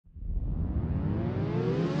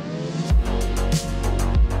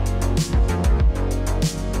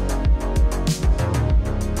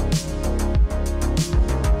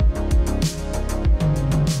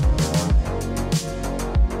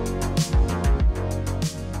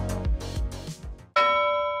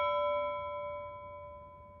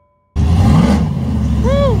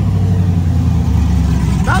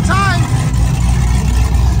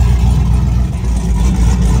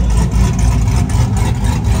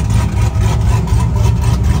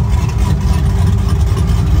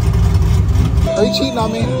you cheating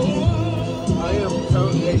on me? I am.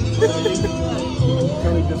 Tony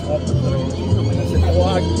just walked up there and cheated on me. I said,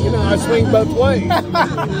 well, I swing both ways.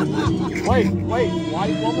 wait,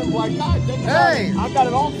 white woman, black guy. Hey, I got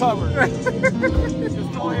it all covered.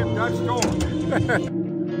 Just call him Dutch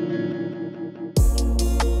Storm.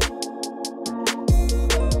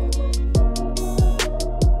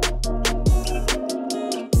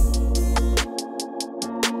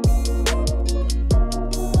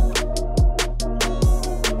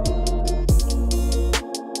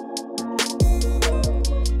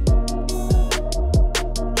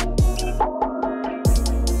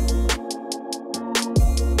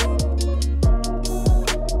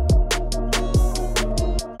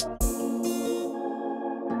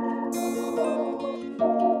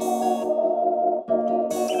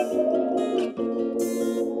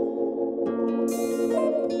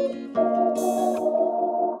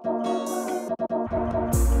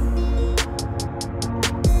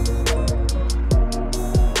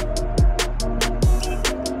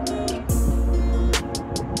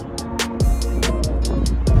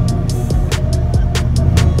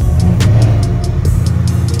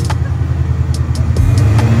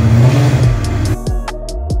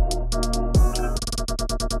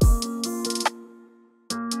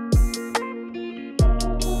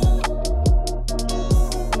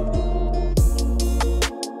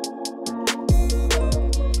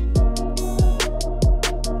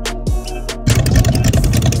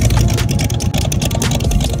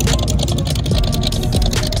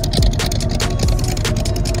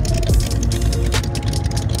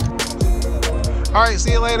 All right,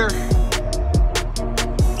 see you later.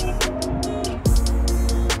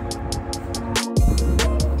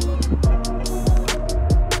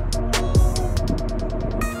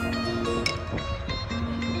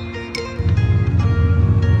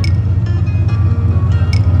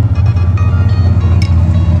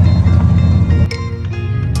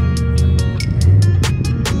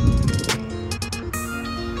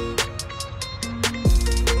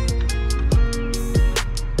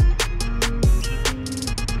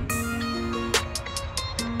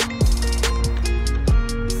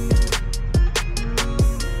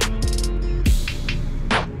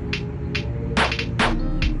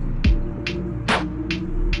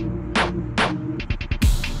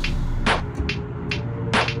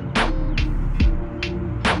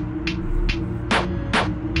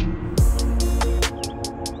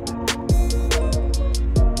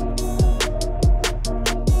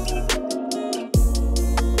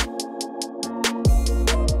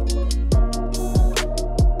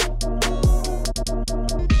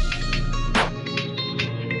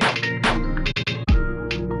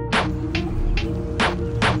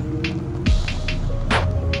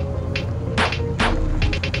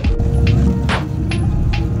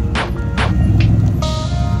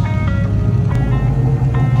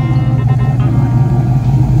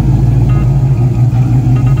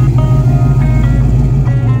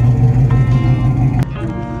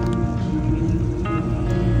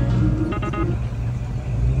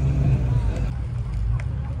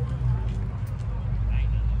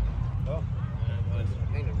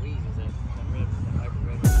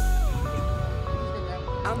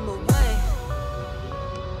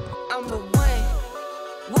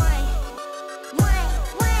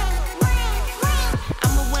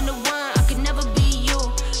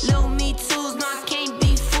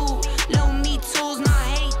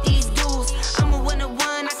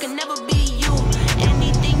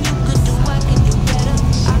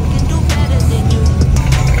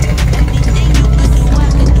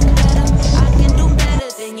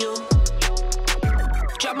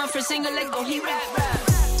 Single leg, oh he rap.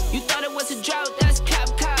 You thought it was a drought, that's cap.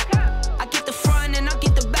 I get the front and I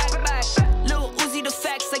get the back. Lil Uzi the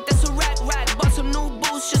facts, like that's a rat. Bought some new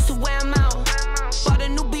boots just to wear them out. Bought a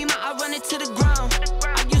new Beamer, I run it to the ground.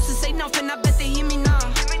 I used to say nothing, I bet they hear me now.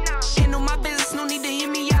 Handle my business, no need to hear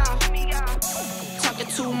me out. Talking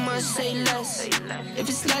too much, say less. If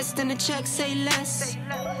it's less, then the check, say less.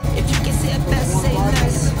 If you can say it best, say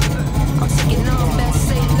less. I'm taking all best,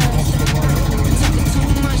 say less. Talking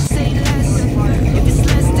too much, say less. If it's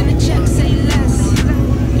less, then the check, say less.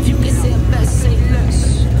 If you can say it best, say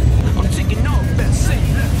less. I'm taking all best, say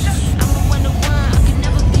less. I'm a one-to-one, I can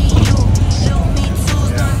never be you. Low me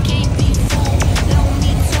tools, no I can't be fooled. Low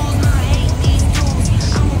me tools, no I hate these dudes.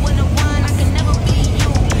 I'm a one-to-one, I can never be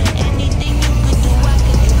you. Anything you could do, I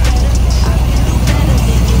can do better. I can do better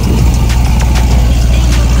than you. Anything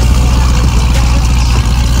you could do, I can do better. I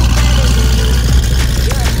can do better than you.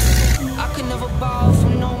 I could never borrow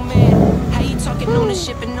from no man. How you talking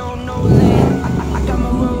ownership and no land? I got my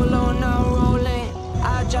roll on, now rolling.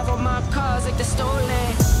 I drive all my cars like the store.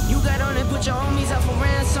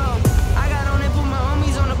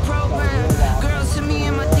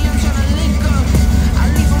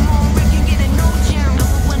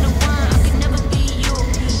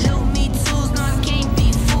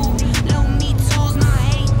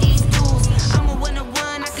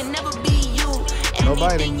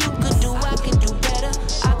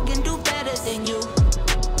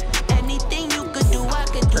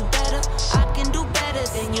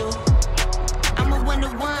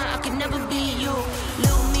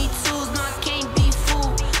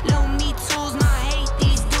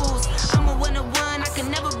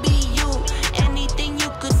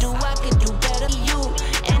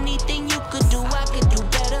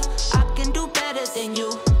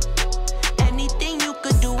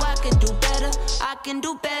 can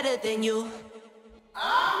do better than you.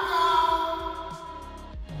 I'm gone.